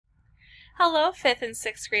Hello, 5th and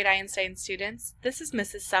 6th grade Einstein students. This is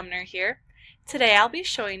Mrs. Sumner here. Today I'll be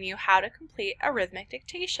showing you how to complete a rhythmic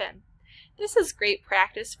dictation. This is great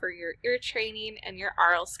practice for your ear training and your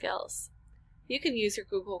oral skills. You can use your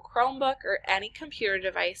Google Chromebook or any computer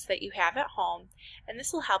device that you have at home, and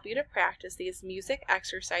this will help you to practice these music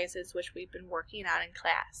exercises which we've been working on in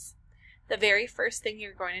class. The very first thing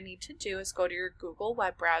you're going to need to do is go to your Google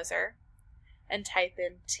web browser and type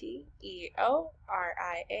in teoria.com,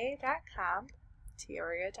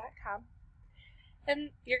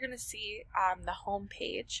 and you're going to see the home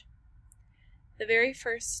page. The very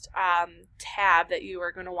first tab that you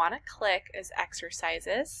are going to want to click is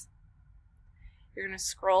Exercises. You're going to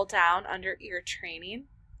scroll down under Ear Training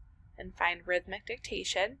and find Rhythmic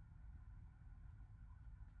Dictation.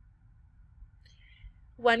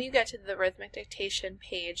 When you get to the Rhythmic Dictation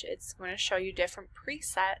page, it's going to show you different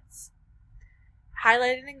presets.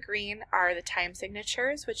 Highlighted in green are the time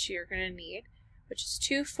signatures, which you're going to need, which is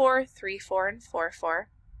 2/4, 3/4, and 4/4.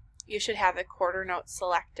 You should have the quarter note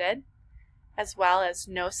selected, as well as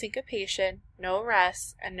no syncopation, no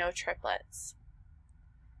rests, and no triplets.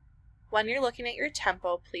 When you're looking at your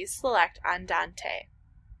tempo, please select Andante.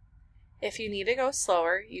 If you need to go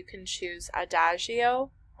slower, you can choose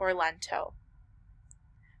Adagio or Lento.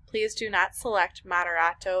 Please do not select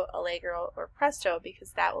Moderato, Allegro, or Presto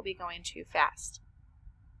because that will be going too fast.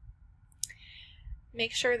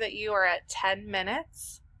 Make sure that you are at 10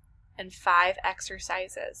 minutes and 5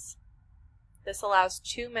 exercises. This allows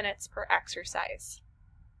 2 minutes per exercise.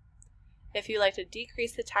 If you like to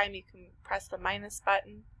decrease the time, you can press the minus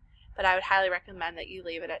button, but I would highly recommend that you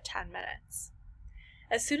leave it at 10 minutes.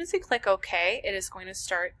 As soon as you click OK, it is going to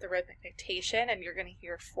start the rhythmic dictation and you're going to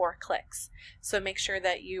hear 4 clicks. So make sure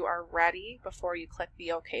that you are ready before you click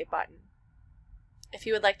the OK button. If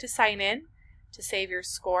you would like to sign in to save your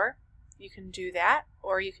score, you can do that,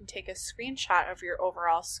 or you can take a screenshot of your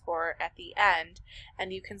overall score at the end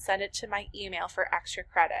and you can send it to my email for extra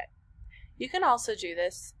credit. You can also do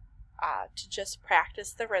this to just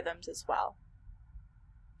practice the rhythms as well.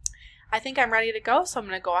 I think I'm ready to go, so I'm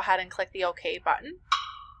going to go ahead and click the OK button.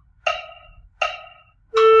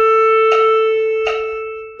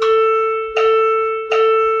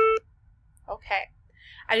 Okay,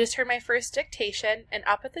 I just heard my first dictation, and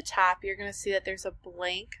up at the top you're going to see that there's a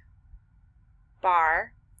blank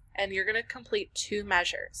bar, and you're going to complete 2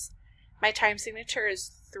 measures. My time signature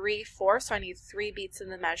is 3/4, so I need 3 beats in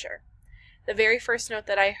the measure. The very first note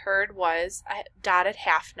that I heard was a dotted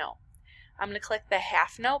half note. I'm going to click the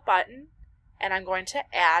half note button and I'm going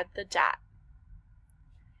to add the dot.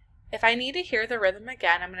 If I need to hear the rhythm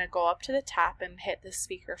again, I'm going to go up to the top and hit the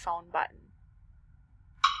speakerphone button.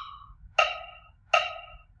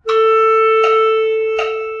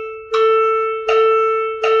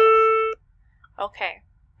 Okay,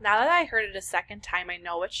 now that I heard it a second time, I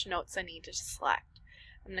know which notes I need to select.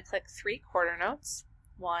 I'm going to click 3 quarter notes,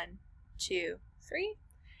 1, 2, 3,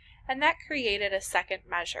 and that created a second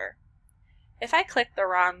measure. If I click the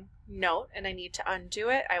wrong note and I need to undo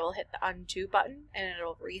it, I will hit the undo button and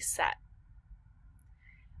it'll reset.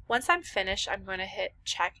 Once I'm finished, I'm going to hit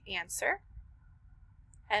check answer.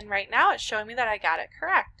 And right now it's showing me that I got it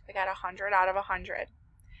correct. I got 100 out of 100.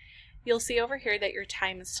 You'll see over here that your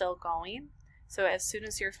time is still going. So as soon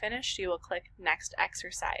as you're finished, you will click next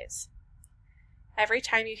exercise. Every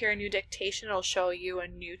time you hear a new dictation, it'll show you a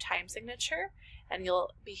new time signature, and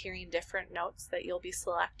you'll be hearing different notes that you'll be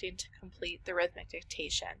selecting to complete the rhythmic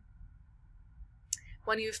dictation.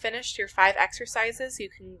 When you've finished your 5 exercises, you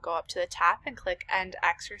can go up to the top and click End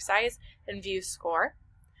Exercise and view score.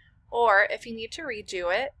 Or if you need to redo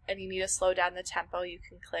it and you need to slow down the tempo, you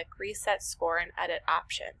can click Reset Score and Edit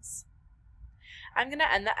Options. I'm going to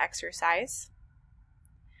end the exercise,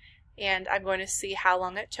 and I'm going to see how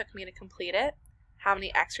long it took me to complete it, how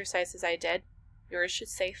many exercises I did. Yours should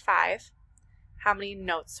say 5. How many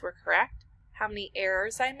notes were correct, how many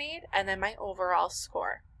errors I made, and then my overall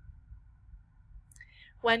score.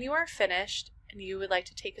 When you are finished and you would like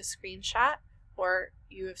to take a screenshot, or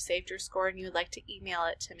you have saved your score and you would like to email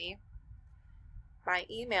it to me, my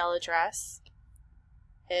email address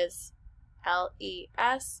is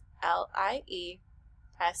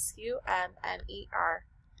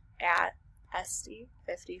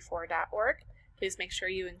lesliesumner@sd54.org. Please make sure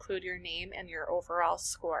you include your name and your overall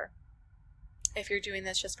score. If you're doing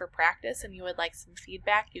this just for practice and you would like some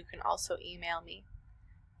feedback, you can also email me.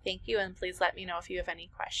 Thank you, and please let me know if you have any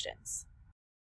questions.